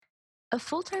A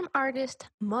full-time artist,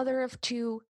 mother of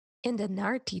two, and an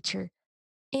art teacher,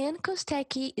 Anne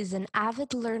Kostecki is an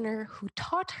avid learner who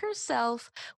taught herself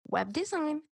web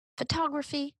design,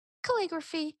 photography,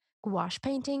 calligraphy, gouache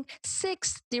painting,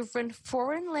 6 different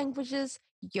foreign languages,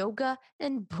 yoga,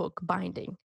 and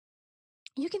bookbinding.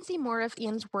 You can see more of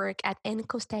Ian's work at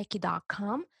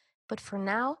nkostecki.com, but for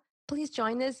now, please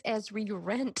join us as we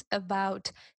rant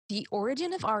about the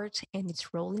origin of art and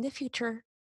its role in the future,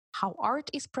 how art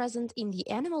is present in the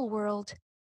animal world,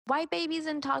 why babies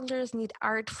and toddlers need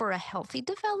art for a healthy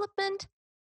development,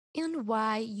 and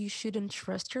why you shouldn't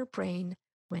trust your brain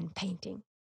when painting.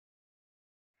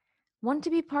 Want to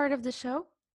be part of the show?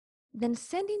 Then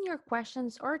send in your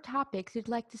questions or topics you'd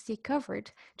like to see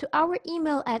covered to our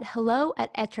email at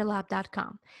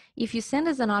hello@etralab.com. If you send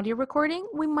us an audio recording,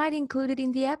 we might include it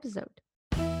in the episode.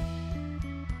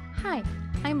 Hi,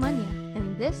 I'm Anya,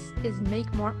 and this is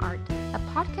Make More Art, a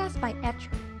podcast by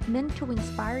Etra, meant to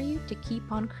inspire you to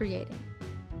keep on creating.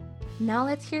 Now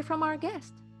let's hear from our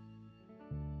guest.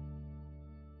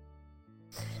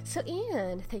 So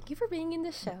Ian, thank you for being in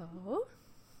the show.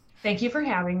 Thank you for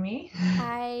having me.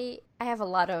 I have a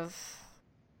lot of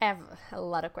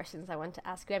questions I want to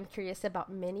ask you. I'm curious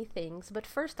about many things, but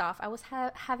first off, I was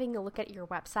having a look at your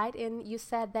website, and you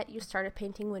said that you started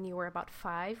painting when you were about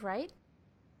 5, right?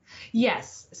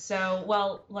 Yes. So,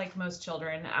 well, like most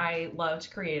children, I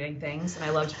loved creating things and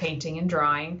I loved painting and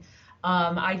drawing.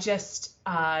 I just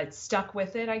stuck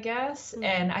with it, I guess.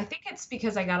 And I think it's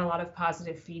because I got a lot of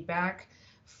positive feedback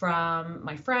from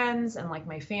my friends and like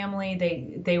my family.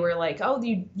 They were like, "Oh,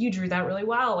 you drew that really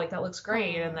well. Like that looks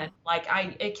great." And then like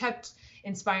it kept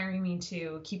inspiring me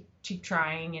to keep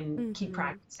trying and keep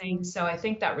practicing. So I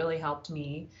think that really helped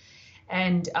me.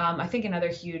 And I think another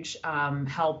huge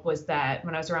help was that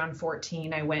when I was around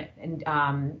 14, I went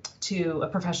to a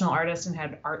professional artist and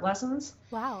had art lessons.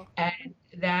 Wow. And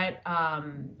that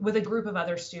with a group of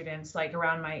other students like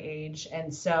around my age.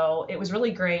 And so it was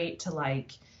really great to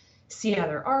like see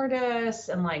other artists,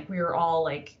 and like we were all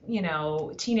like, you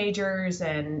know, teenagers,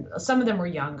 and some of them were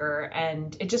younger,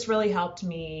 and it just really helped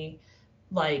me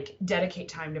like dedicate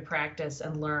time to practice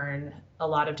and learn a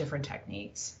lot of different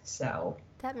techniques. So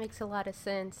that makes a lot of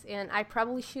sense, and I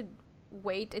probably should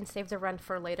wait and save the rant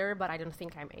for later, but I don't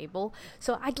think I'm able.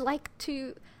 So I'd like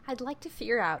to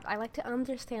figure out, I'd like to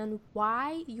understand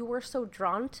why you were so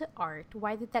drawn to art.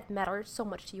 Why did that matter so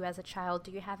much to you as a child?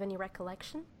 Do you have any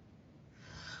recollection?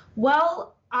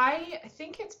 Well, I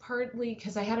think it's partly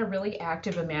because I had a really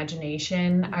active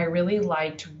imagination. I really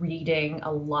liked reading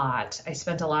a lot. I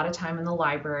spent a lot of time in the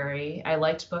library. I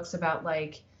liked books about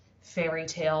like fairy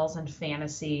tales and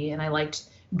fantasy, and I liked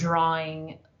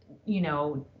drawing, you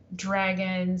know,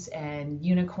 dragons and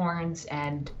unicorns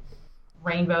and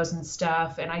rainbows and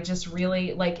stuff. And I just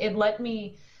really like it let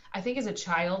me, I think as a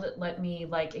child, it let me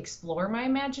like explore my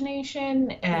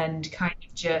imagination and kind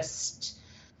of just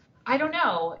I don't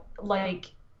know,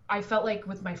 like I felt like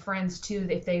with my friends too,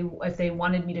 if they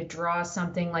wanted me to draw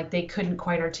something like they couldn't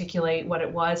quite articulate what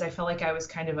it was, I felt like I was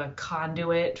kind of a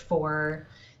conduit for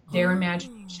their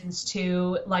imaginations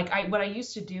too. Like what I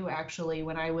used to do actually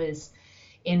when I was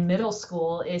in middle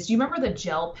school is, do you remember the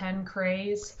gel pen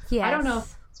craze? Yes. I don't know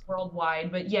if it's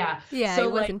worldwide, but yeah. Yeah, so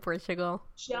it was like in Portugal.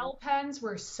 gel pens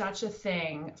were such a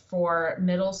thing for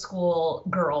middle school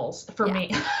girls for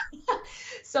me.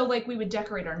 So like we would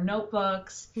decorate our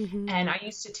notebooks, and I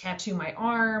used to tattoo my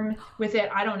arm with it.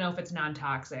 I don't know if it's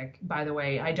non-toxic, by the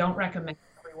way. I don't recommend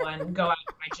everyone go out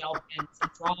with my gel pens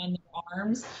and draw on their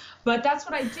arms, but that's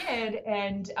what I did.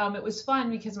 And it was fun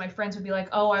because my friends would be like,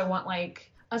 "Oh, I want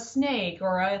like a snake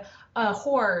or a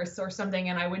horse or something,"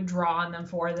 and I would draw on them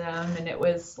for them. And it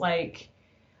was like,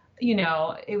 you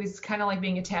know, it was kind of like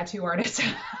being a tattoo artist.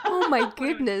 Oh my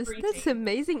goodness, that's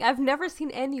amazing. I've never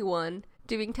seen anyone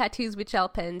doing tattoos with gel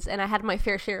pens, and I had my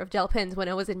fair share of gel pens when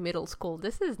I was in middle school.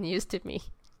 This is news to me.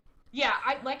 Yeah,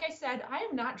 like I said, I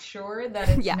am not sure that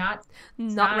it's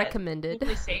not recommended.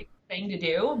 Really safe thing to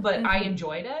do, but I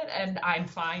enjoyed it, and I'm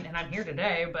fine, and I'm here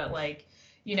today. But like,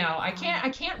 you know, I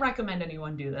can't recommend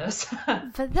anyone do this.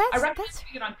 But I recommend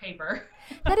doing it on paper.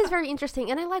 That is very interesting,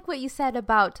 and I like what you said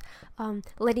about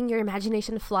letting your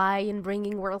imagination fly and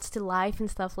bringing worlds to life and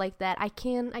stuff like that. I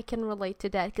can relate to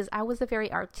that because I was a very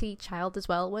artsy child as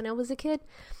well when I was a kid,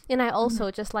 and I also,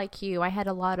 just like you, I had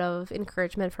a lot of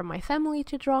encouragement from my family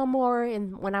to draw more.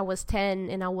 And when I was 10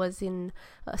 and I was in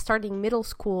starting middle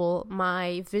school,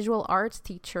 my visual arts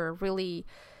teacher really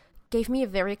gave me a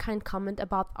very kind comment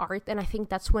about art, and I think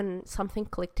that's when something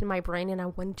clicked in my brain and I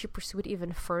wanted to pursue it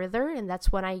even further, and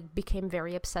that's when I became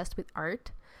very obsessed with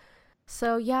art.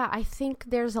 So, yeah, I think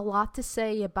there's a lot to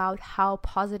say about how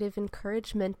positive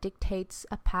encouragement dictates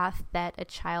a path that a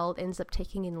child ends up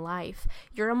taking in life.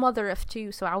 You're a mother of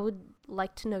two, so I would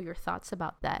like to know your thoughts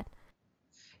about that.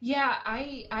 Yeah,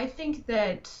 I think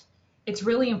that it's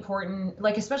really important,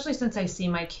 like especially since I see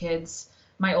my kids,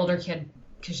 my older kid,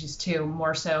 because she's two,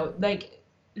 more so, like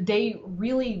they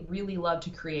really, really love to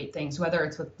create things, whether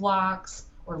it's with blocks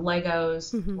or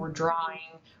Legos Hmm. or drawing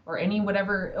or any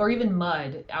whatever, or even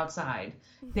mud outside.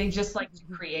 They just like to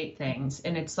create things,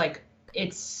 and it's like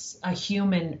it's a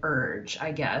human urge,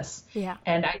 I guess. Yeah.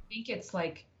 And I think it's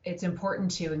like it's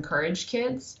important to encourage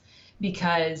kids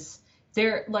because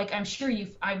they're like I'm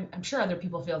sure other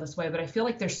people feel this way, but I feel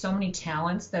like there's so many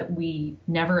talents that we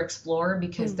never explore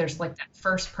because there's Mm. like that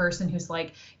first person who's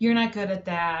like, you're not good at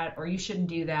that, or you shouldn't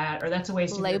do that, or that's a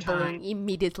waste of your time. Labeling,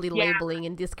 immediately Yeah. labeling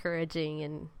and discouraging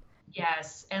and.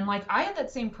 Yes. And like I had that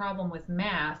same problem with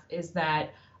math, is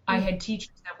that I Mm. had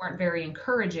teachers that weren't very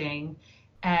encouraging,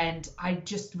 and I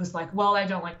just was like, well, I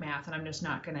don't like math and I'm just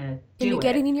not gonna And you do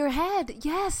get it it. in your head.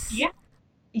 Yes. Yeah.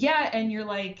 Yeah, and you're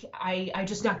like, I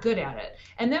just not good at it.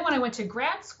 And then when I went to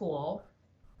grad school,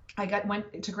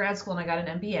 went to grad school and I got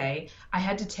an MBA. I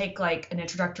had to take like an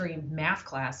introductory math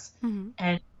class, Hmm.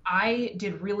 and I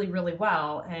did really, really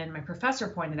well. And my professor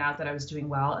pointed out that I was doing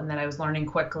well and that I was learning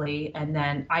quickly. And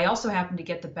then I also happened to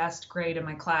get the best grade in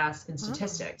my class in Oh.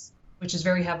 statistics, which is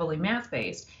very heavily math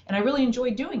based. And I really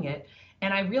enjoyed doing it.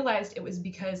 And I realized it was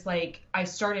because like I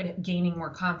started gaining more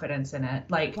confidence in it.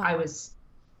 Like I Wow. was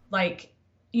like,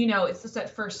 it's just that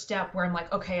first step where I'm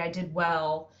like, okay, I did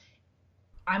well.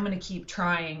 I'm going to keep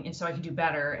trying and so I can do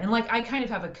better. And like I kind of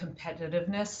have a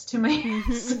competitiveness to my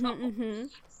Hmm. so, Hmm. Hmm.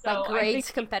 Like so I think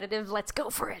grades, competitive, let's go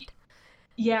for it.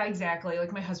 yeah, exactly.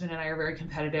 Like my husband and I are very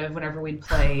competitive whenever we'd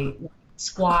play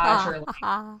squash or like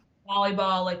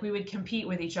volleyball, like we would compete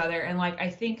with each other. And like I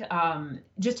think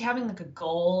just having like a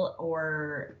goal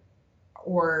or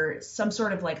some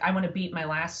sort of like I want to beat my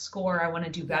last score, I want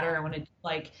to do better, Yeah. I want to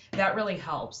like that really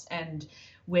helps. And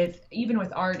with even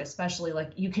with art especially,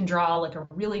 like you can draw like a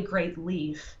really great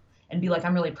leaf and be like,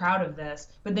 I'm really proud of this,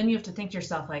 but then you have to think to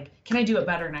yourself like, can I do it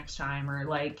better next time, or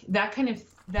like that kind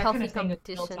Healthy of thing is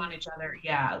built competition. on each other.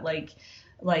 Yeah, like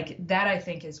that I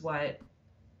think is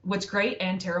what's great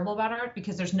and terrible about art,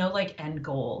 because there's no like end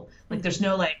goal, like there's Hmm.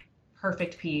 no like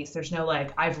perfect piece, there's no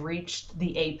like I've reached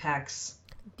the apex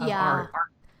of Yeah. art.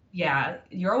 Yeah,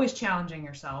 you're always challenging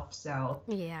yourself. So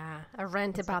Yeah, a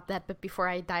rant it's like, about that. But before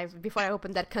I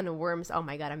open that kind of worms, oh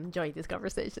my god, I'm enjoying this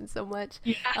conversation so much.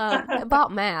 yeah.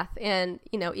 About math, and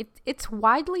it's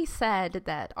widely said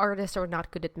that artists are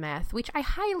not good at math, which I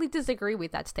highly disagree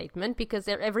with that statement because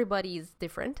everybody is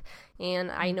different. And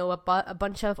I know a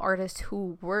bunch of artists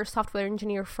who were software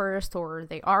engineer first, or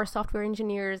they are software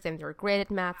engineers and they're great at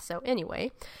math. So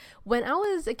anyway, when I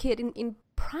was a kid in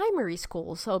primary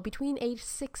school, so between age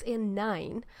 6 and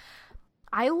 9,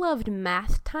 I loved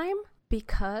math time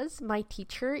because my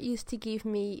teacher used to give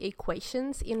me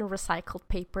equations in recycled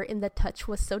paper, and the touch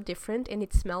was so different and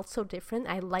it smelled so different.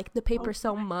 I liked the paper Oh,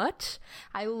 so much.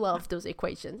 I loved those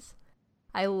equations.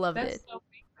 I loved that's it. so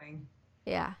amazing.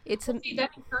 Yeah, it's Well, a. see,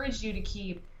 that encouraged you to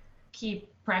keep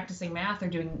practicing math or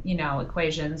doing,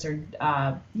 equations or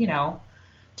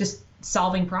just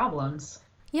solving problems.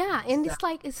 Yeah, and So, it's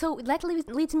like, so that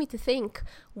leads me to think,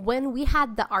 when we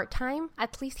had the art time,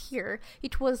 at least here,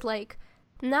 it was like,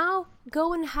 now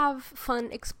go and have fun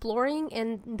exploring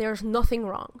and there's nothing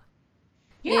wrong.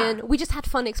 yeah. And we just had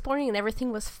fun exploring and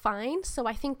everything was fine. So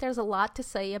I think there's a lot to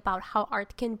say about how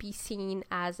art can be seen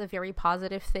as a very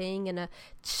positive thing and a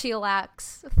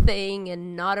chillax thing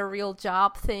and not a real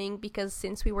job thing, because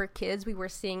since we were kids, we were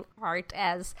seeing art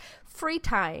as free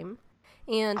time.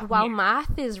 And while Yeah.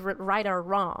 math is right or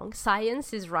wrong,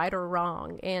 science is right or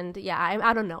wrong. And yeah,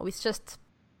 I don't know. It's just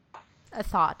a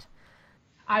thought.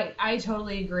 I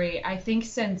totally agree. I think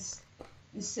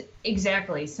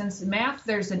exactly, since math,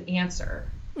 there's an answer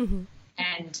Hmm.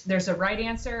 and there's a right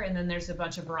answer and then there's a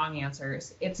bunch of wrong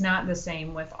answers. It's not the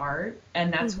same with art,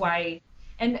 and that's Hmm. why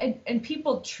and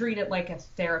people treat it like a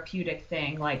therapeutic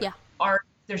thing, like Yeah. art.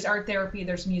 There's art therapy,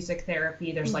 there's music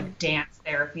therapy, there's Hmm. like dance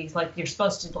therapies. Like you're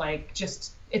supposed to like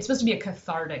just it's supposed to be a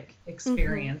cathartic Hmm.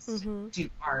 experience Hmm. to do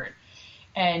art.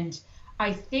 And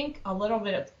I think a little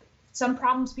bit of some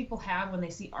problems people have when they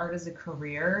see art as a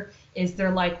career is they're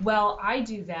like, well, I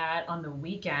do that on the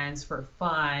weekends for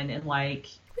fun and like,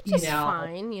 Which you is know,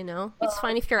 fine, It's oh,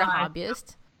 fine it's if you're a fun.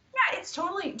 hobbyist. Yeah, it's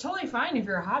totally fine if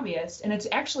you're a hobbyist, and it's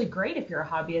actually great if you're a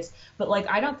hobbyist, but like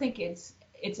I don't think it's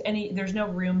any there's no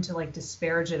room to like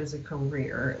disparage it as a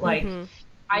career. Like Hmm.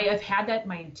 I have had that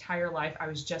my entire life. I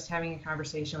was just having a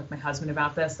conversation with my husband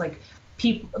about this. Like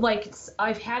people like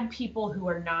I've had people who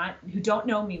don't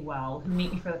know me well, who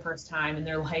meet me for the first time, and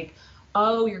they're like,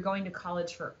 "Oh, you're going to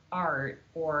college for art,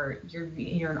 or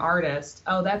you're an artist.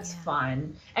 Oh, that's Yeah.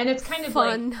 fun." And it's kind of like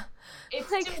Fun.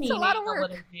 it's Like it's a lot demeaning of a little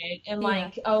work. bit, and Yeah.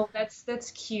 like, "Oh,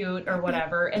 that's cute," or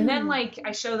whatever. And then like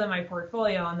I show them my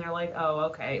portfolio, and they're like, "Oh,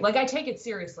 okay." Like I take it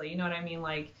seriously, you know what I mean?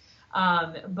 Like,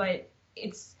 but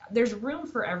there's room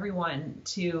for everyone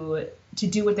to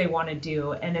do what they want to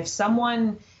do, and if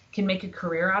someone can make a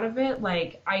career out of it,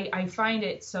 like I find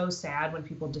it so sad when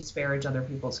people disparage other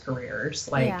people's careers.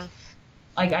 Yeah.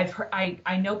 Like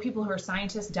I know people who are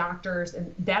scientists, doctors,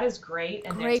 and that is great,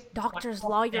 and there's Great doctors, wonderful for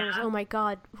lawyers. them. Oh my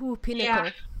God. Ooh, Yeah,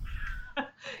 pinnacle. yeah.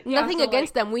 Nothing So like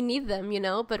against them. We need them,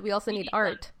 but we also we need need them,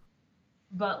 art.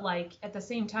 but like at the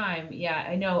same time, yeah,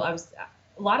 I know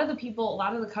a lot of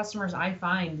the customers I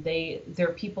find,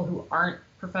 they're people who aren't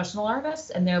professional artists,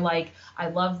 and they're like, I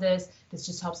love this. This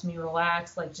just helps me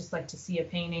relax, like just like to see a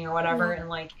painting or whatever, Yeah. and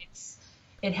like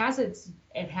it has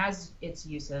its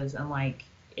uses, and like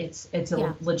it's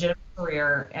Yeah. a legitimate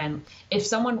career. And if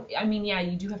someone, I mean, yeah,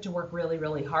 you do have to work really,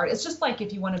 really hard. It's just like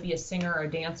if you want to be a singer or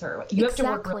a dancer, you have to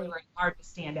work really, Exactly. really hard to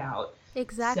stand out. So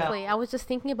Exactly. I was just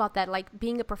thinking about that. Like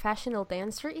being a professional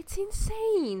dancer, it's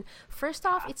insane. First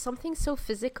off, yeah, it's something so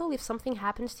physical. If something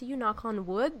happens to you, knock on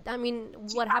wood. I mean,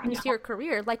 what I happens to know. your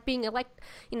career? Like being a,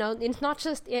 it's not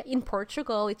just in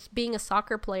Portugal, it's being a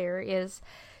soccer player is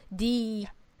the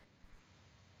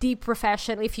the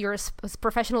profession. If you're a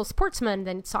professional sportsman,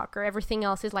 then it's soccer. Everything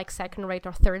else is like second rate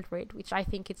or third rate, which I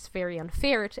think it's very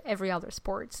unfair to every other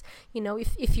sports.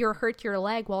 If you're hurt your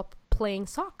leg while playing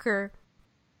soccer,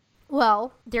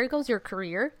 well, there goes your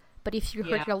career. But if you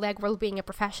Yeah, hurt your leg while being a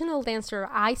professional dancer or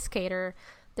ice skater,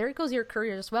 there goes your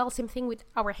career as well. Same thing with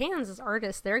our hands as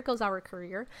artists. There goes our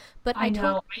career. But I I told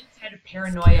know. I've had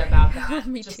paranoia scary. about that.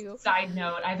 Me too. Just side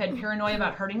note, I've had paranoia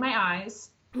about hurting my eyes,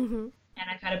 Hmm. and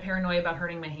I've had a paranoia about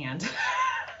hurting my hand.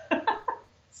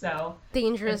 So it's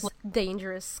Dangerous, like,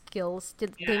 dangerous skills,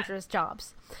 yeah, dangerous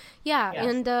jobs. Yeah, yes,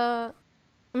 and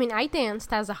I mean, I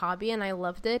danced as a hobby and I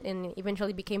loved it and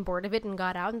eventually became bored of it and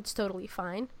got out, and it's totally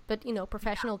fine. But, yeah,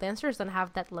 professional dancers don't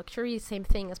have that luxury. Same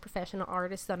thing as professional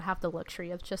artists don't have the luxury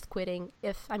of just quitting.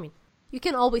 I mean, you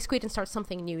can always quit and start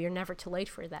something new. You're never too late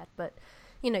for that. But,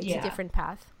 it's a yeah, different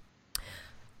path.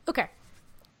 Okay.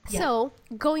 yeah. So,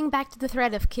 going back to the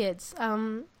thread of kids,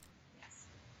 Yes.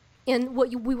 and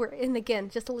we were in again,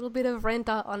 just a little bit of rant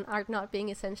on art not being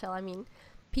essential. I mean,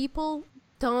 people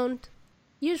don't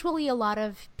usually a lot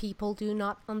of people do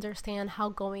not understand how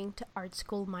going to art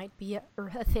school might be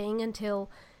a thing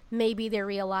until maybe they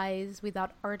realize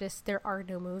without artists there are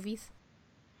no movies.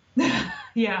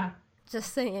 Yeah.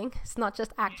 Just saying, it's not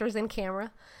just actors and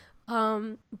camera.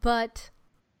 But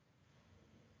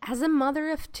as a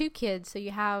mother of two kids, so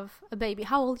you have a baby.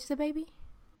 How old is the baby?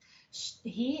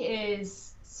 He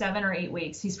is 7 or 8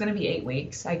 weeks. He's going to be 8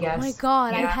 weeks, I Oh my guess.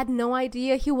 God, I Yeah. had no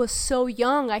idea he was so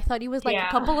young. I thought he was like a Yeah.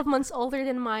 couple of months older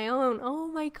than my own. Oh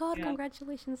my God, Yeah.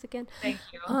 congratulations again. Thank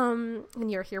you.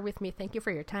 And you're here with me. Thank you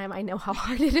for your time. I know how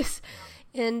hard it is.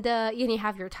 And you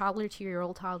have your toddler,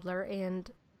 2-year-old toddler,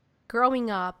 and growing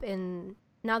up. And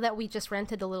now that we just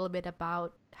ranted a little bit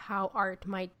about how art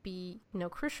might be,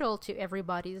 crucial to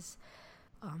everybody's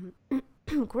um,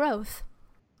 growth,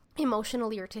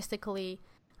 emotionally, artistically.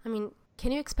 I mean,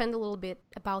 can you expand a little bit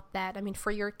about that? I mean,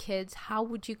 for your kids, how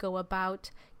would you go about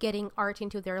getting art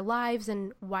into their lives,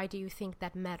 and why do you think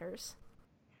that matters?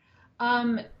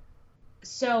 Um,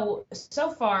 so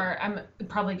far, I'm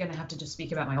probably going to have to just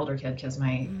speak about my older kid because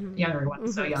my Mm-hmm. younger one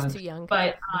is so Mm-hmm. It's young. too young.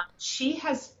 But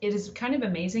it is kind of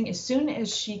amazing. As soon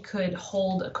as she could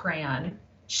hold a crayon,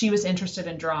 she was interested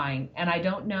in drawing. And I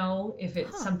don't know if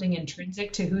it's Huh. something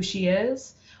intrinsic to who she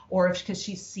is, or if because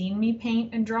she's seen me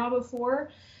paint and draw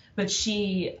before, but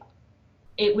she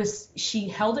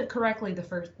held it correctly the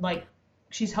first, like,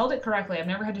 she's held it correctly. I've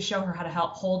never had to show her how to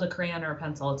hold a crayon or a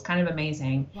pencil. It's kind of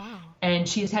amazing. Wow. And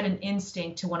she's had an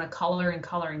instinct to want to color in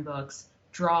coloring books,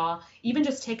 draw, even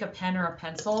just take a pen or a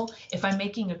pencil if I'm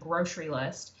making a grocery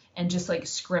list and just like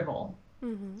scribble.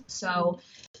 Mm-hmm. So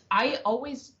I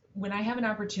always, when I have an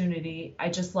opportunity, I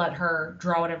just let her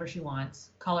draw whatever she wants,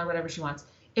 color whatever she wants.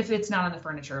 If it's not on the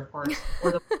furniture, of course,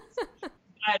 or the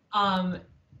but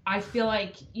I feel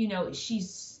like,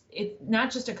 it's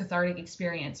not just a cathartic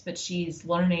experience, but she's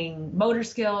learning motor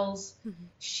skills. Mm-hmm.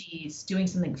 She's doing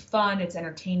something fun. It's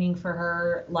entertaining for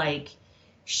her. Like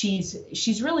she's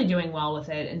really doing well with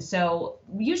it. And so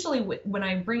usually when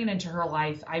I bring it into her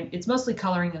life, it's mostly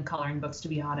coloring and coloring books, to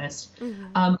be honest.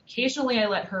 Mm-hmm. Occasionally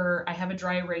I have a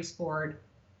dry erase board.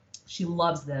 She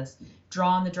loves this. Draw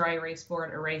on the dry erase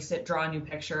board, erase it, draw a new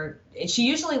picture. She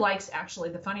usually likes, actually,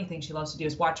 the funny thing she loves to do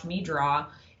is watch me draw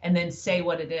and then say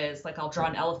what it is. Like I'll draw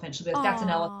an elephant. She'll be like, that's an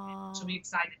elephant. She'll be Oh.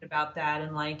 excited about that.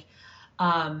 And like,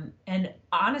 and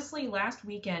honestly, last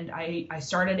weekend I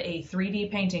started a 3D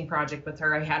painting project with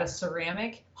her. I had a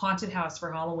ceramic haunted house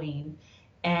for Halloween,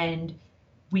 and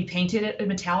we painted it a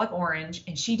metallic orange,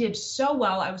 and she did so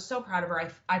well. I was so proud of her.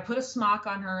 I put a smock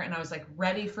on her, and I was like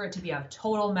ready for it to be a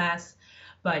total mess,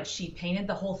 but she painted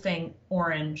the whole thing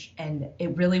orange, and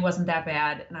it really wasn't that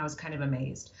bad, and I was kind of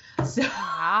amazed. So,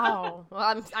 Wow.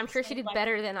 Well, I'm sure she so did like,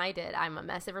 better than I did. I'm a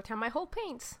mess every time I hold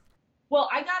paints. well,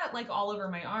 I got it like all over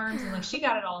my arms, and like she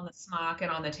got it all in the smock and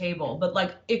on the table, but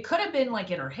like it could have been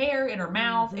like in her hair, in her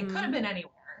mouth. It could have Mm-hmm. been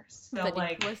anywhere. So But it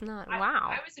like, was not. I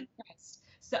Wow. was impressed.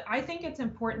 So I think it's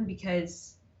important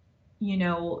because, you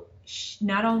know,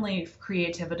 not only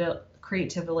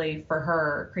creatively for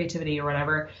her creativity or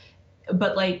whatever,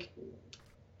 but like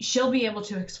she'll be able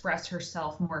to express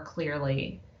herself more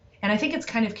clearly. And I think it's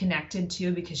kind of connected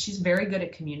too because she's very good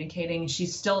at communicating.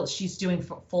 She's doing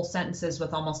full sentences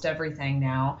with almost everything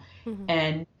now. Mm-hmm.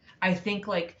 And I think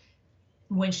like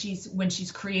when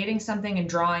she's creating something and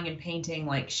drawing and painting,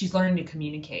 like she's learning to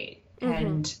communicate. Mm-hmm.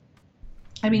 And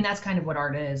I mean, that's kind of what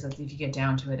art is. If you get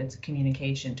down to it, it's a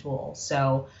communication tool.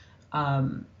 So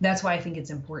that's why I think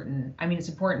it's important. I mean, it's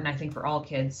important, I think, for all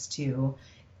kids to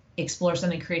explore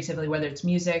something creatively, whether it's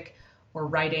music or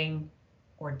writing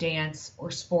or dance or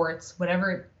sports,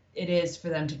 whatever it is for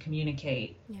them to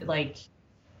communicate. Yeah. Like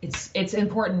it's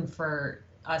important for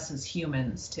us as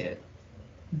humans to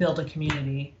build a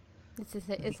community. It's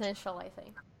essential, I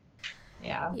think.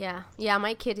 Yeah. Yeah, yeah.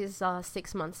 My kid is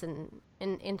 6 months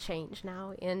in change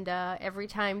now, and every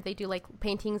time they do like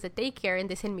paintings at daycare and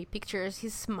they send me pictures,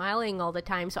 he's smiling all the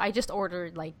time. So I just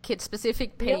ordered like kid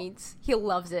specific Yep. paints. He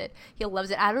loves it. He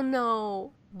loves it. I don't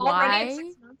know Already at why.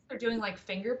 6 months, they're doing like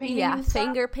finger painting Yeah, and stuff.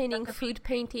 finger painting, That's food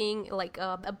amazing. painting, like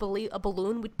a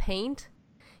balloon with paint,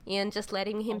 and just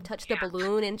letting him Oh touch the man.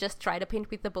 balloon and just try to paint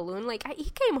with the balloon. Like he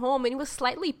came home and he was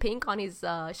slightly pink on his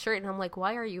shirt, and I'm like,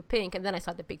 "Why are you pink?" And then I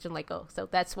saw the picture, and like, "Oh, so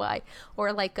that's why."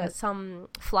 Or like some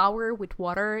flour with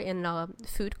water and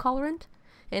food colorant,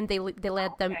 and they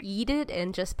let them Okay. eat it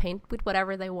and just paint with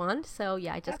whatever they want. So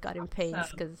yeah, I just That's got him paints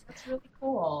awesome. because That's really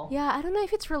cool. yeah, I don't know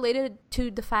if it's related to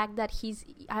the fact that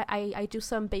I do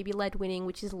some baby led weaning,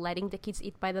 which is letting the kids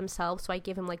eat by themselves. So I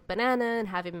give him like banana and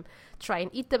have him try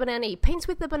and eat the banana. He paints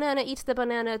with the banana, eats the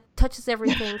banana, touches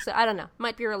everything. So I don't know.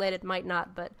 Might be related, might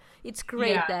not. But it's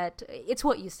great Yeah. that it's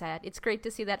what you said. It's great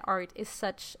to see that art is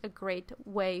such a great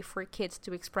way for kids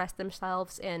to express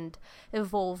themselves and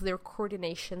evolve their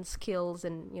coordination skills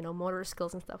and, motor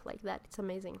skills and stuff like that. It's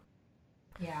amazing.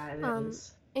 Yeah, it Um,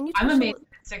 is. and you I'm touched a amazed little.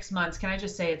 at 6 months. Can I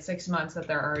just say it's 6 months that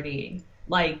they're already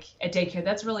like at daycare?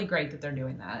 That's really great that they're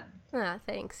doing that. Ah,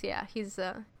 thanks. Yeah, he's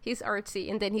artsy,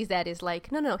 and then his dad is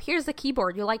like, no, here's the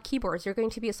keyboard. You like keyboards? You're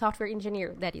going to be a software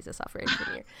engineer. Daddy's a software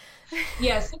engineer.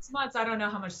 Yeah, 6 months. I don't know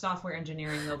how much software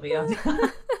engineering there'll be on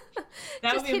that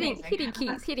would Just be amazing.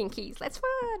 hitting keys. That's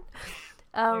fun.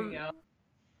 There you Um, go.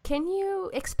 can you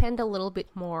expand a little bit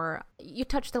more? You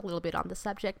touched a little bit on the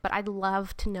subject, but I'd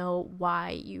love to know why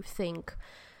you think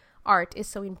art is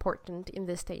so important in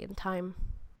this day and time.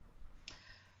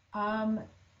 Um,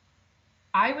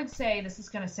 I would say this is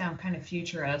going to sound kind of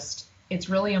futurist. It's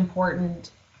really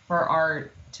important for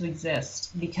art to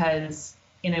exist because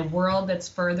in a world that's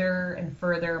further and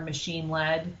further machine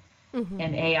led Mm-hmm.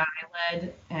 and AI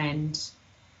led, and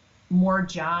more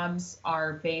jobs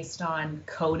are based on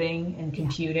coding and Yeah.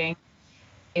 computing,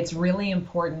 it's really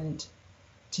important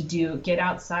to get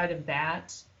outside of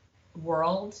that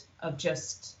world of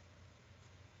just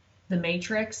the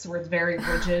matrix where it's very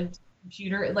rigid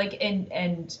computer like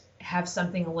and have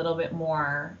something a little bit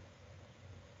more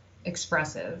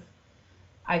expressive.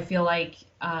 I feel like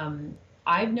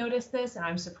I've noticed this and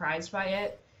I'm surprised by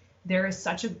it. There is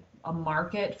such a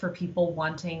market for people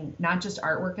wanting not just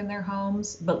artwork in their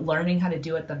homes, but learning how to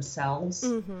do it themselves.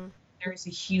 Mm-hmm. There's a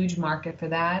huge market for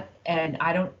that. And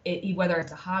I don't, whether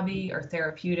it's a hobby or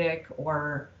therapeutic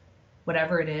or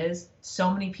whatever it is,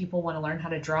 so many people want to learn how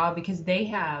to draw because they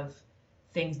have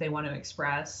things they want to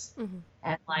express. Mm-hmm.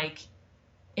 And like,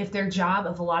 if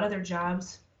a lot of their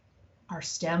jobs are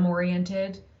STEM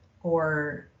oriented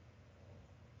or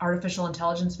artificial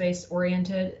intelligence based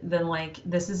oriented, then like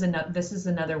this is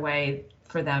another way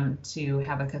for them to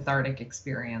have a cathartic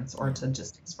experience or Yeah. to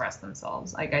just express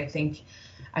themselves. Like I think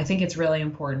it's really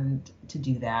important to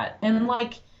do that. And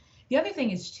like the other thing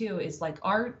is too is like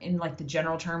art in like the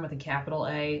general term with a capital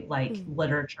A, like Mm-hmm.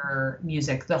 literature,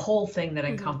 music, the whole thing that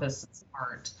Mm-hmm. encompasses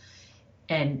art.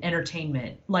 and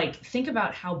entertainment. Like, think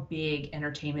about how big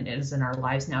entertainment is in our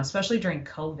lives now, especially during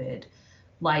COVID.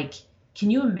 Like, can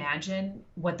you imagine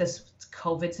what this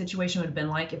COVID situation would have been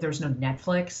like if there was no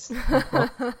Netflix?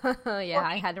 Yeah,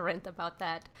 I had a rant about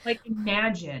that. Like,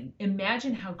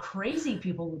 imagine how crazy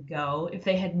people would go if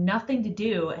they had nothing to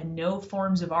do and no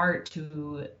forms of art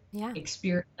to Yeah.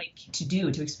 experience,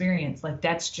 to experience. Like,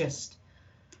 that's just,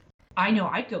 I know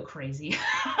I'd go crazy.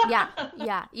 Yeah,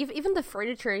 yeah. Even the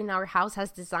furniture in our house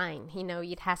has design.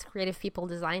 It has creative people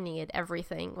designing it,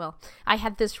 everything. Well, I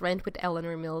had this rant with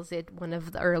Eleanor Mills at one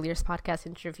of the earliest podcast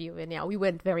interview, and yeah, we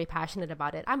went very passionate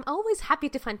about it. I'm always happy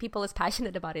to find people as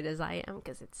passionate about it as I am,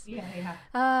 because it's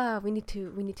we need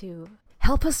to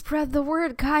help us spread the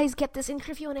word, guys. Get this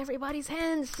interview in everybody's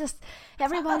hands. Just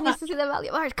everybody needs to see the value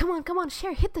of art. Come on,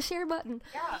 share. Hit the share button.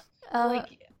 Yeah.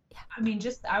 I mean,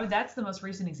 that's the most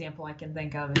recent example I can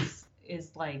think of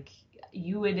is like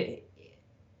you would,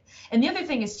 and the other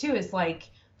thing is too is like,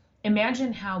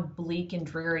 imagine how bleak and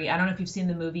dreary. I don't know if you've seen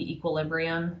the movie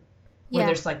Equilibrium, where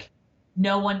there's like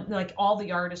no one, like all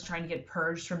the art is trying to get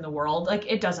purged from the world. Like,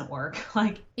 it doesn't work.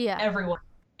 Like,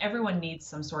 everyone needs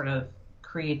some sort of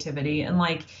creativity, and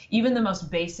like even the most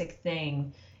basic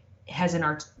thing has an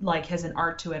art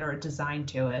to it or a design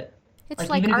to it. It's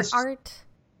like art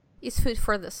is food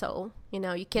for the soul.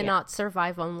 You cannot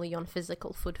survive only on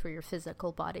physical food for your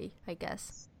physical body, I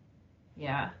guess.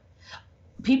 Yeah.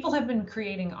 People have been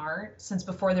creating art since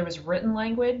before there was written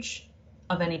language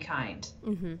of any kind.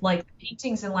 Mm-hmm. Like,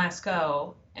 paintings in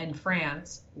Lascaux and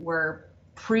France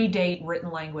predate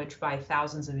written language by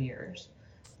thousands of years.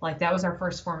 Like, that was our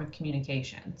first form of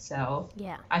communication. So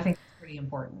yeah, I think it's pretty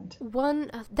important. One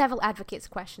devil advocate's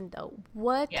question, though.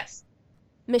 What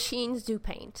machines do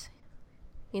paint?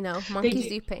 Monkeys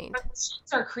do paint. But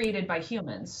machines are created by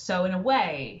humans. So in a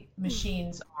way,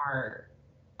 machines are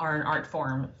an art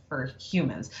form for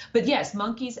humans. But yes,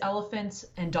 monkeys, elephants,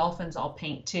 and dolphins all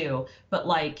paint too. But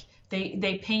like,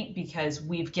 they paint because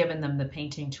we've given them the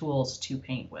painting tools to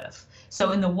paint with.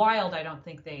 So in the wild, I don't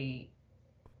think they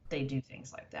do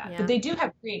things like that. Yeah. But they do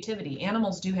have creativity.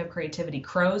 Animals do have creativity.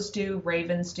 Crows do,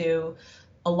 ravens do.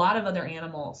 A lot of other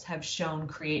animals have shown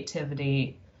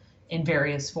creativity in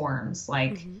various forms.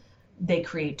 Like, they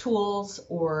create tools,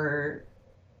 or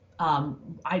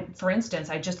for instance,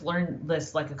 I just learned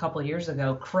this like a couple of years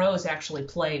ago. Crows actually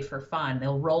play for fun.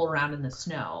 They'll roll around in the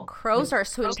snow. Crows are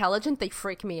so intelligent, they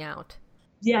freak me out.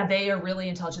 Yeah, they are really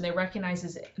intelligent. They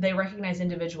recognize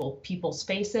individual people's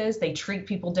faces. They treat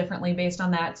people differently based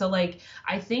on that. So like,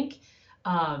 I think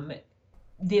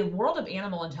the world of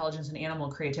animal intelligence and animal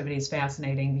creativity is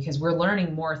fascinating, because we're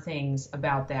learning more things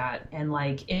about that. And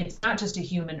like, it's not just a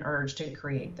human urge to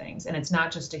create things, and it's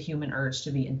not just a human urge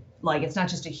to be it's not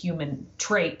just a human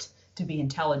trait to be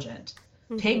intelligent.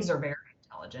 Mm-hmm. Pigs are very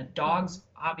intelligent. Dogs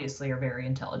obviously are very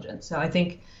intelligent. So I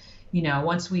think,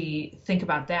 once we think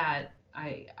about that,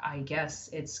 I guess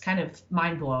it's kind of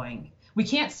mind-blowing. We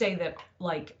can't say that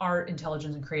like art,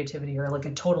 intelligence, and creativity are like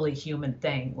a totally human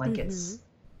thing. Like, it's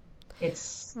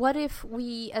what if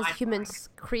we as humans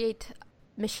create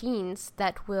machines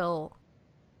that will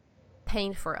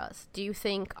paint for us? Do you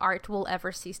think art will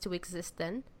ever cease to exist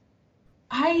then?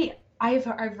 I've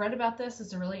read about this.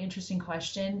 It's a really interesting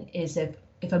question, is if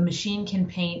a machine can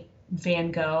paint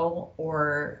Van Gogh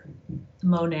or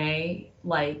Monet,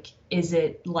 like, is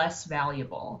it less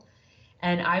valuable?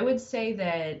 And I would say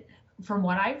that from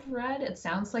what I've read, it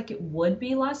sounds like it would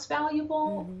be less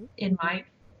valuable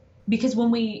because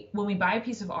when we buy a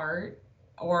piece of art,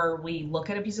 or we look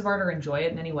at a piece of art or enjoy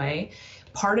it in any way,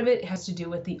 part of it has to do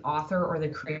with the author or the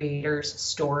creator's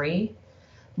story.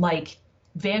 Like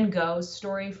Van Gogh's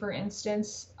story, for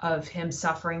instance, of him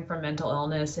suffering from mental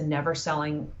illness and never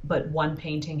selling but one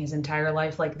painting his entire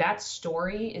life. Like, that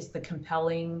story is the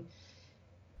compelling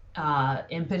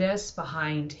impetus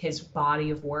behind his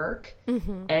body of work.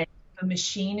 Mm-hmm. And a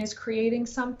machine is creating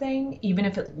something, even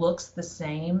if it looks the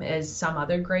same as some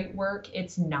other great work,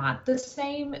 it's not the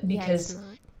same, because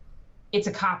it's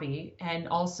a copy, and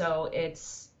also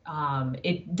it's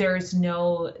there's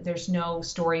no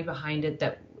story behind it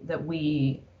that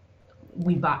we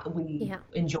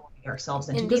enjoy ourselves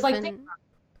into. Because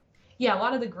a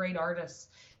lot of the great artists,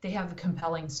 they have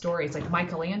compelling stories. Like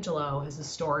Michelangelo has a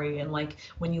story, and like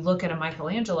when you look at a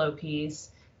Michelangelo piece,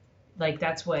 like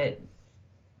that's what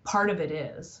part of it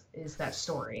is that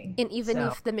story. And even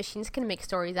if the machines can make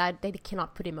stories, that they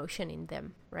cannot put emotion in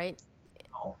them, right?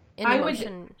 No. And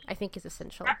emotion, I think, is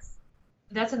essential.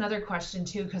 That's another question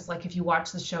too, because like if you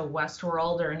watch the show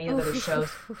Westworld or any of the other shows,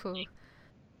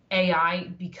 AI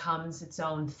becomes its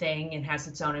own thing and has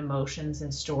its own emotions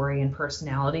and story and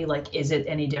personality, like, is it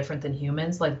any different than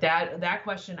humans? Like that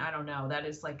question, I don't know. That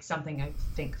is like something I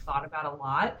think thought about a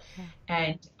lot. Yeah.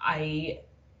 And I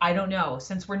don't know.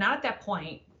 Since we're not at that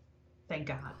point, thank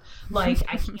God. Like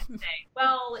I can't say,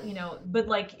 well, but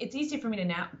like it's easy for me to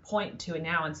now point to it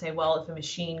now and say, well, if a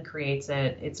machine creates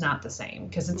it, it's not the same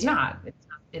because it's Yeah. not.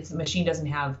 It's a machine doesn't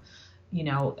have,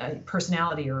 a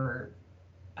personality or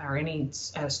any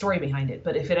story behind it.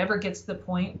 But if it ever gets to the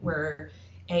point where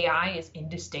AI is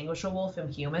indistinguishable from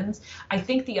humans, I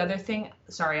think the other thing,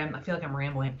 sorry, I feel like I'm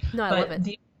rambling, No, I love but it.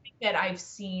 the thing that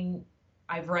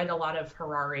I've read a lot of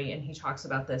Harari, and he talks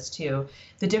about this too.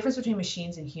 The difference between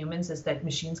machines and humans is that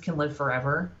machines can live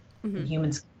forever and Mm-hmm.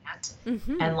 humans can't.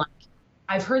 Mm-hmm. And like,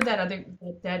 I've heard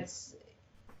that's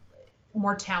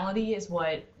mortality is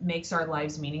what makes our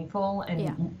lives meaningful, Yeah.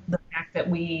 and the fact that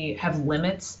we have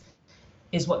limits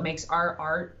is what makes our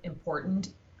art important.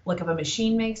 Like if a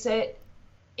machine makes it,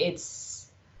 it's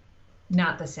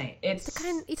not the same.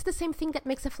 It's the same thing that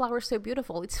makes a flower so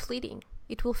beautiful. It's fleeting.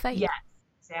 It will fade. Yes,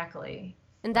 exactly.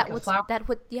 And Like a flower,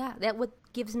 that what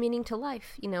gives meaning to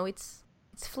life.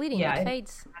 It's fleeting. yeah, It it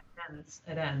fades. ends.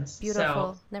 It ends. So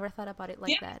Beautiful. Never thought about it the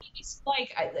like other that. thing is,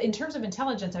 like, in terms of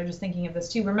intelligence, I was just thinking of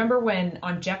this too. Remember when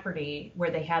on Jeopardy, where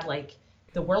they had like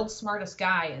the world's smartest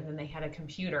guy, and then they had a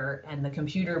computer, and the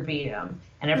computer beat him,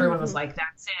 and everyone was Mm-hmm. like,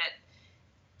 "That's it.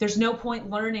 There's no point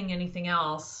learning anything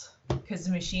else because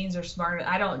the machines are smart."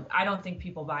 I don't think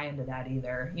people buy into that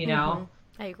either. Mm-hmm.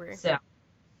 I agree. So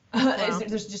Wow.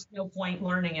 there's just no point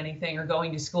learning anything or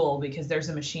going to school because there's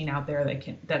a machine out there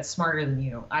that's smarter than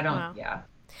you. I don't. Wow. Yeah.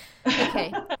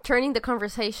 Okay, turning the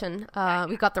conversation.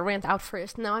 We got the rant out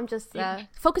first. Now I'm just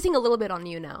focusing a little bit on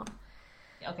you now.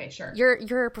 Okay, sure.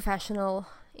 You're a professional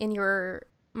and you're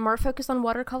more focused on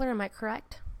watercolor, am I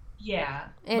correct? Yeah,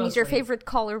 And is your mostly. favorite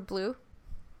color blue?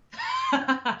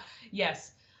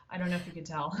 Yes. I don't know if you could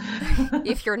tell.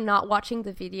 If you're not watching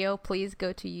the video, please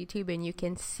go to YouTube and you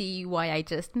can see why I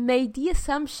just made the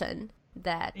assumption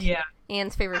that Yeah.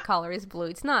 Anne's favorite color is blue.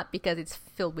 It's not because it's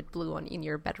filled with blue in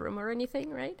your bedroom or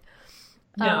anything, right?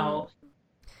 No.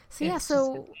 So yeah, It's just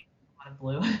a lot of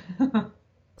blue.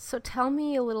 so tell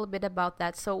me a little bit about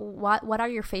that. So what are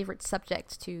your favorite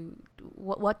subjects to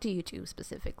what do you do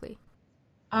specifically?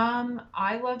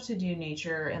 I love to do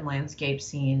nature and landscape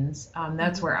scenes.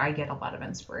 That's Mm-hmm. where I get a lot of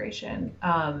inspiration.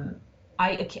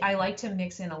 I like to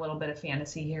mix in a little bit of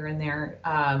fantasy here and there.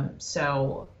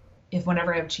 So if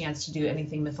whenever I have a chance to do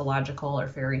anything mythological or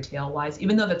fairy tale wise,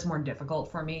 even though that's more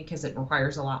difficult for me because it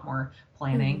requires a lot more Mm-hmm.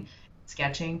 planning,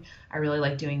 sketching, I really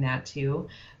like doing that too.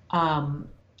 Um,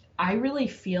 I really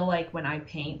feel like when I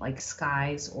paint like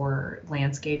skies or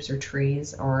landscapes or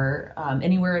trees or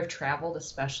anywhere I've traveled,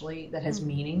 especially that has Mm-hmm.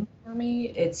 meaning for me,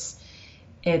 it's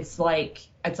like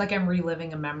I'm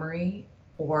reliving a memory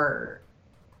or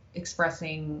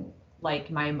expressing like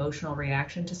my emotional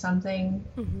reaction to something,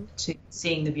 Mm-hmm. to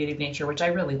seeing the beauty of nature, which I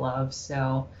really love.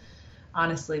 So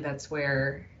honestly, that's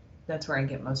where I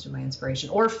get most of my inspiration,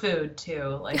 or food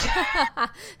too. Like I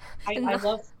No.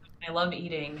 love food. I love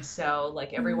eating. So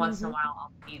like every once in a Mhm. while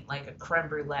I'll eat like a creme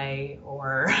brulee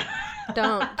or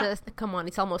Don't just come on.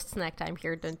 It's almost snack time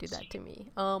here. Don't do that to me.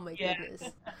 Oh my yeah.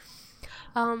 goodness.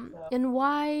 So, And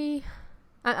why?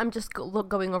 I'm just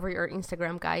going over your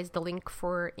Instagram, guys. The link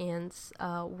for Anne's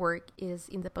work is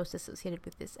in the post associated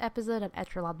with this episode at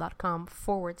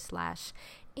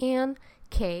etrolab.com/Anne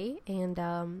K,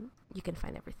 and you can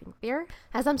find everything there.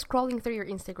 As I'm scrolling through your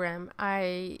Instagram,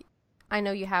 I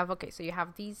know you have so you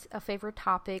have these favorite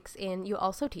topics, and you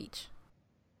also teach,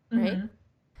 right? mhm.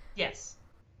 Yes.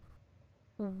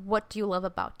 What do you love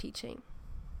about teaching?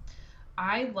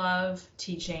 I love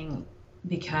teaching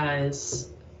because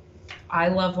I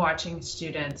love watching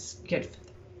students get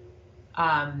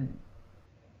um,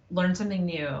 learn something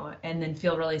new and then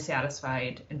feel really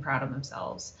satisfied and proud of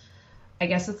themselves. I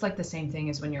guess it's like the same thing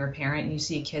as when you're a parent and you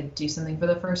see a kid do something for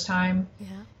the first time. Yeah.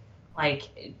 Like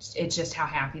it's just how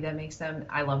happy that makes them.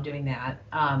 I love doing that.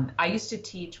 I used to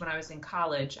teach when I was in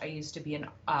college. I used to be an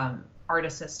art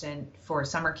assistant for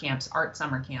summer camps, art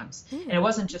summer camps, and it Mm.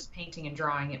 wasn't just painting and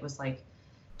drawing. It was like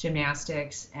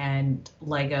gymnastics and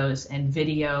Legos and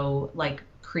video, like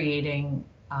creating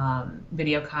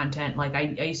video content. Like I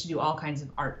used to do all kinds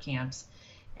of art camps,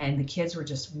 and the kids were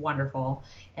just wonderful.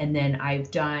 And then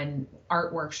I've done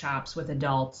art workshops with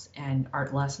adults and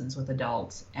art lessons with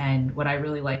adults. And what I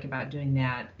really like about doing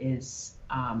that is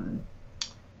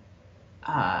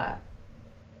uh,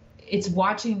 it's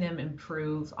watching them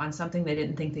improve on something they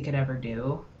didn't think they could ever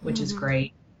do, which is Mm-hmm.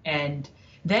 great. And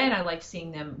Then I like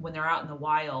seeing them when they're out in the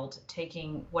wild,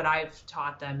 taking what I've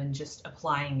taught them and just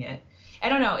applying it. I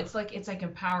don't know. It's like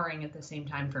empowering at the same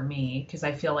time for me because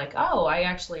I feel like, oh,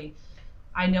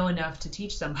 I know enough to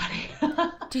teach somebody.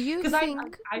 Do you Because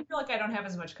think I feel like I don't have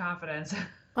as much confidence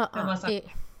uh-uh, unless I'm it,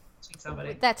 teaching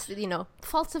somebody. that's,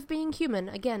 faults of being human.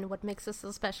 Again, what makes us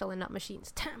so special and not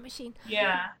machines. Time machine.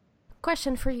 Yeah.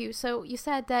 Question for you. So you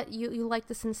said that you like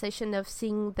the sensation of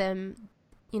seeing them,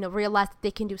 realize that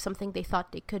they can do something they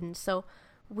thought they couldn't. So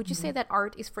would you say that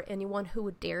art is for anyone who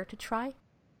would dare to try?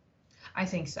 I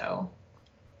think so.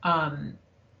 Um,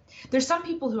 there's some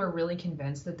people who are really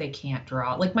convinced that they can't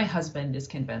draw. Like my husband is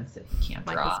convinced that he can't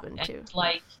My draw. husband too. And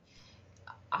like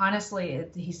honestly,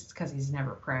 he's because he's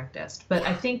never practiced. But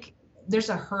I think there's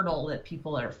a hurdle that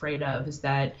people are afraid of is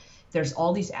that there's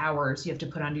all these hours you have to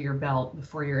put under your belt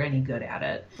before you're any good at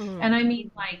it. And I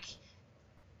mean, like,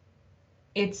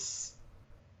 it's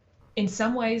in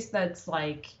some ways that's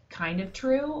like kind of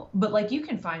true, but like you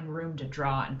can find room to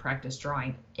draw and practice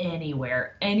drawing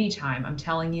anywhere, anytime. I'm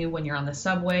telling you, when you're on the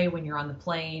subway, when you're on the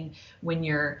plane, when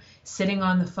you're sitting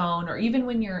on the phone, or even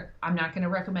when I'm not going to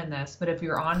recommend this, but if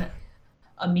you're on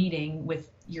a meeting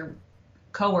with your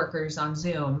coworkers on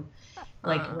Zoom,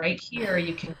 like right here,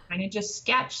 you can kind of just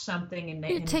sketch something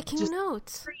You're and taking just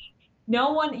notes.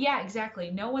 no one, yeah, exactly.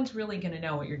 No one's really going to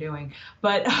know what you're doing,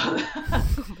 but Oh my but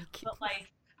goodness.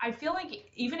 like I feel like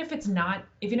even if it's not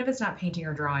painting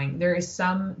or drawing, there is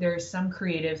some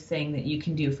creative thing that you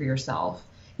can do for yourself.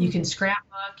 You can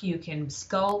scrapbook, you can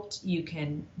sculpt,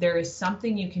 there is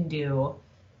something you can do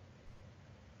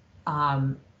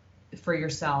um, for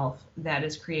yourself that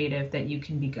is creative that you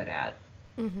can be good at.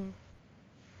 Mm-hmm.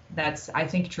 That's, I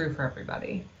think, true for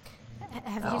everybody.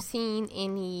 Have you So, seen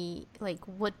any, like,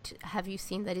 what have you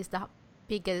seen that is the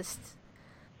biggest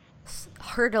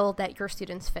hurdle that your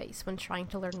students face when trying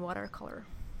to learn watercolor?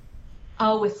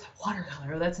 oh, with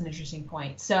watercolor, that's an interesting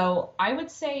point. So I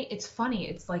would say it's funny.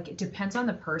 It's like it depends on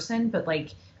the person, but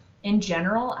like in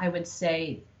general, I would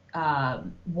say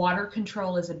water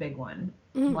control is a big one.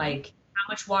 Mm-hmm. Like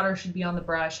how much water should be on the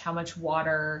brush, how much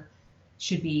water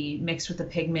should be mixed with the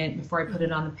pigment before I put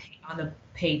it Mm-hmm. on the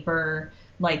paper.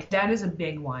 Like that is a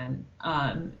big one.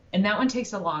 And that one takes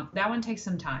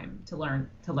some time to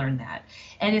learn that.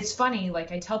 And it's funny,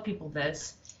 like I tell people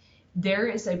this, there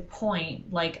is a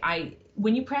point, like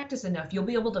when you practice enough, you'll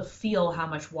be able to feel how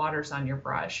much water's on your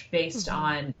brush based Mm-hmm.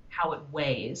 on how it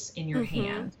weighs in your Mm-hmm.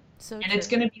 hand. So And it's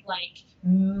true. going to be like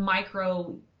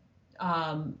micro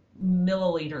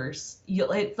milliliters.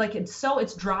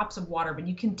 It's drops of water, but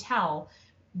you can tell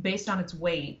based on its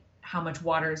weight how much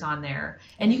water is on there.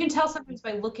 And you And can tell sometimes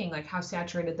by looking like how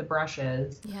saturated the brush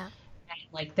is. yeah.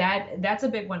 Like that's a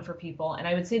big one for people. And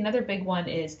I would say another big one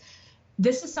is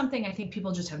this is something I think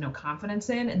people just have no confidence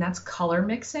in, and that's color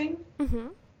mixing. Mm-hmm.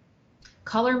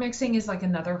 Color mixing is like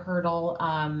another hurdle.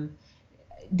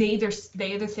 They either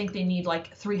think they need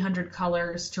like 300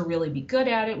 colors to really be good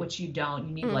at it, which you don't.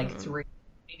 You need like Mm-hmm. three,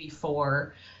 maybe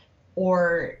four,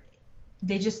 or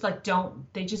they just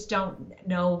don't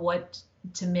know what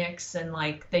to mix, and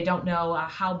like they don't know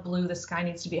how blue the sky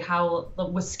needs to be, how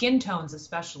with skin tones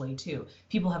especially too.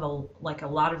 People have a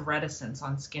lot of reticence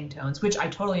on skin tones, which I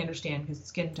totally understand because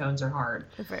skin tones are hard.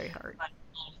 Very hard.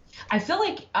 I feel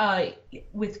like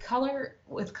with color,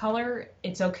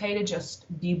 it's okay to just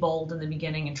be bold in the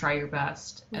beginning and try your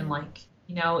best. And Yeah.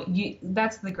 like,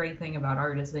 that's the great thing about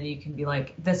art is that you can be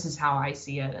like, this is how I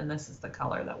see it, and this is the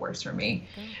color that works for There you me.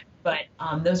 go.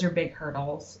 But those are big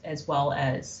hurdles, as well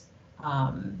as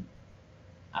um,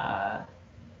 uh,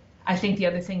 I think the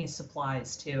other thing is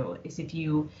supplies too. Is if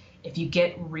you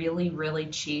get really really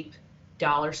cheap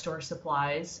dollar store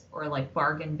supplies or like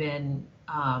bargain bin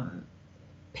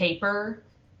paper,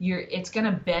 it's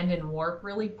gonna bend and warp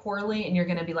really poorly, and you're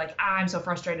gonna be like, I'm so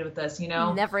frustrated with this, you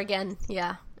know? Never again.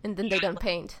 Yeah. And then they Yeah, don't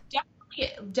paint.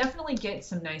 definitely get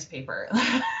some nice paper.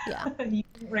 Yeah. You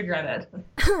won't regret it.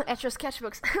 At your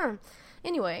sketchbooks.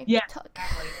 Anyway, Yes, talk.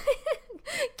 exactly.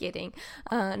 Kidding.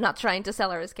 Not trying to sell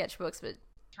our sketchbooks, but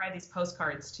Try these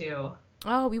postcards too.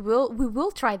 oh, we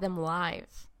will try them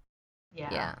live. Yeah.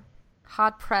 Yeah.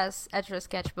 Hot press Etcher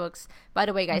sketchbooks. By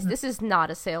the way, guys, Mhm. this is not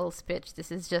a sales pitch.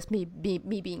 This is just me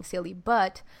being silly,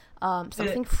 but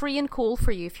something free and cool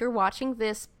for you if you're watching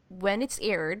this when it's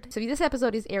aired. So this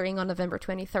episode is airing on November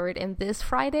 23rd, and this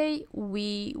Friday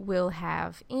we will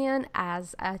have Anne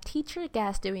as a teacher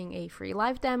guest doing a free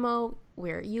live demo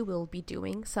where you will be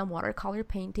doing some watercolor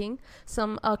painting,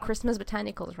 some Christmas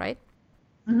botanicals, right?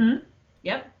 Mhm.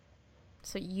 Yep.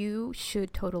 So you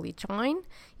should totally join.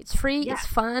 It's free. Yeah. It's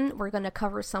fun. We're going to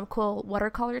cover some cool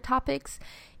watercolor topics.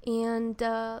 And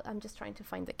I'm just trying to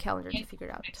find the calendar to figure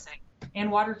it out.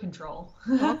 And water control.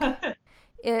 Okay.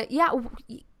 Yeah.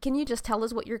 Can you just tell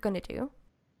us what you're going to do?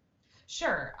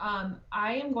 Sure.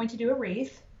 I am going to do a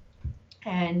wreath,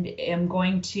 and am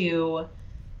going to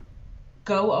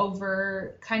go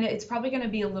over it's probably going to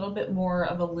be a little bit more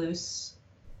of a loose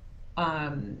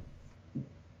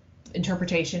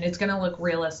interpretation. It's going to look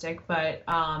realistic, but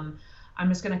I'm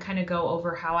just going to kind of go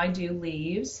over how I do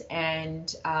leaves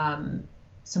and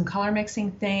some color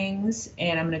mixing things,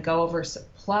 and I'm going to go over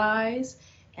supplies,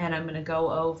 and I'm going to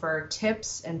go over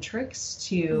tips and tricks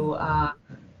to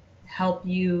help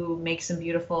you make some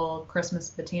beautiful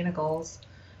Christmas botanicals,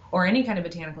 or any kind of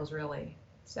botanicals really.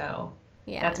 So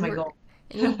yeah, that's my goal.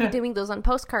 And we'll be doing those on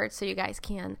postcards, so you guys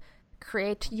can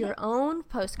create your own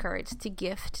postcards to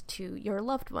gift to your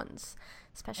loved ones,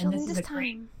 especially in this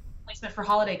time. Placement for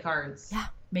holiday cards. Yeah,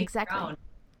 exactly.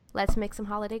 Let's make some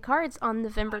holiday cards on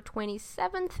November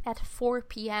 27th at 4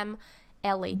 p.m.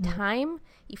 LA time.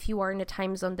 If you are in a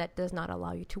time zone that does not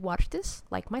allow you to watch this,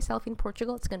 like myself in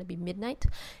Portugal, it's going to be midnight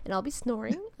and I'll be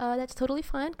snoring. That's totally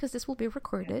fine because this will be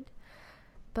recorded.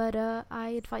 But I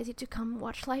advise you to come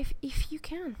watch live if you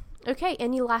can. Okay,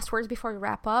 any last words before we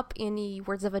wrap up? Any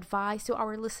words of advice to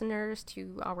our listeners,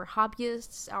 to our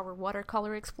hobbyists, our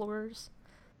watercolor explorers?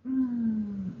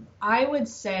 I would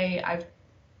say I've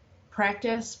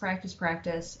practice,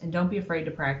 and don't be afraid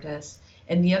to practice.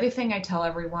 And the other thing I tell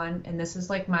everyone, and this is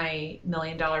like my $1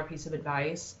 million piece of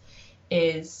advice,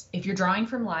 is if you're drawing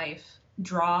from life,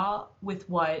 draw with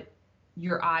what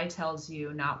your eye tells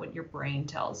you, not what your brain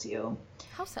tells you.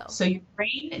 How so? So your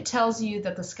brain tells you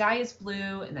that the sky is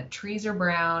blue and that trees are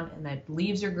brown and that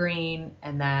leaves are green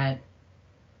and that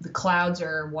the clouds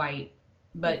are white.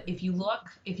 But if you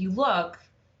look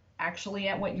actually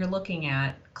at what you're looking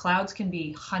at, clouds can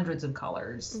be hundreds of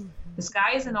colors. Mm-hmm. The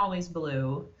sky isn't always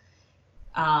blue.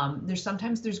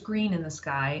 Sometimes there's green in the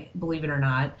sky, believe it or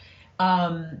not.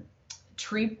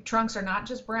 Tree trunks are not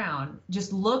just brown.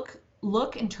 Just look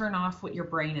and turn off what your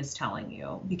brain is telling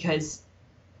you, because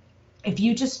if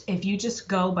you just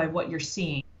go by what you're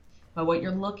seeing, by what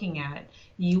you're looking at,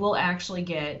 you will actually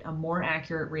get a more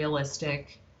accurate,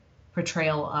 realistic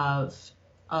portrayal of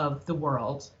the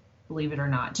world, believe it or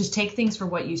not. Just take things for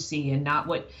what you see and not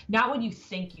what you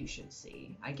think you should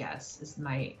see, I guess,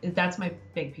 that's my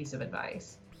big piece of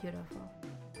advice. Beautiful.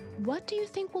 What do you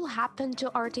think will happen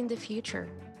to art in the future?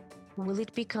 Will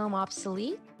it become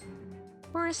obsolete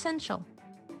or essential?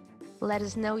 Let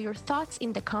us know your thoughts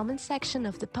in the comment section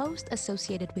of the post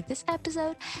associated with this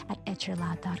episode at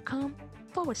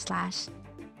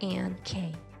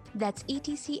etchrlab.com/ANK. That's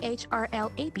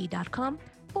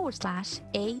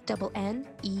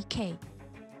etchrlab.com/ANNEK.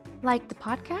 Like the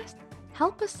podcast?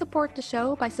 Help us support the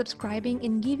show by subscribing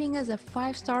and giving us a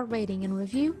 5-star rating and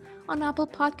review on Apple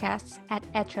Podcasts at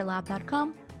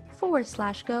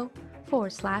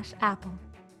etchrlab.com/go/Apple.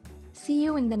 See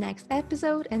you in the next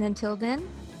episode, and until then,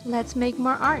 let's make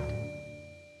more art.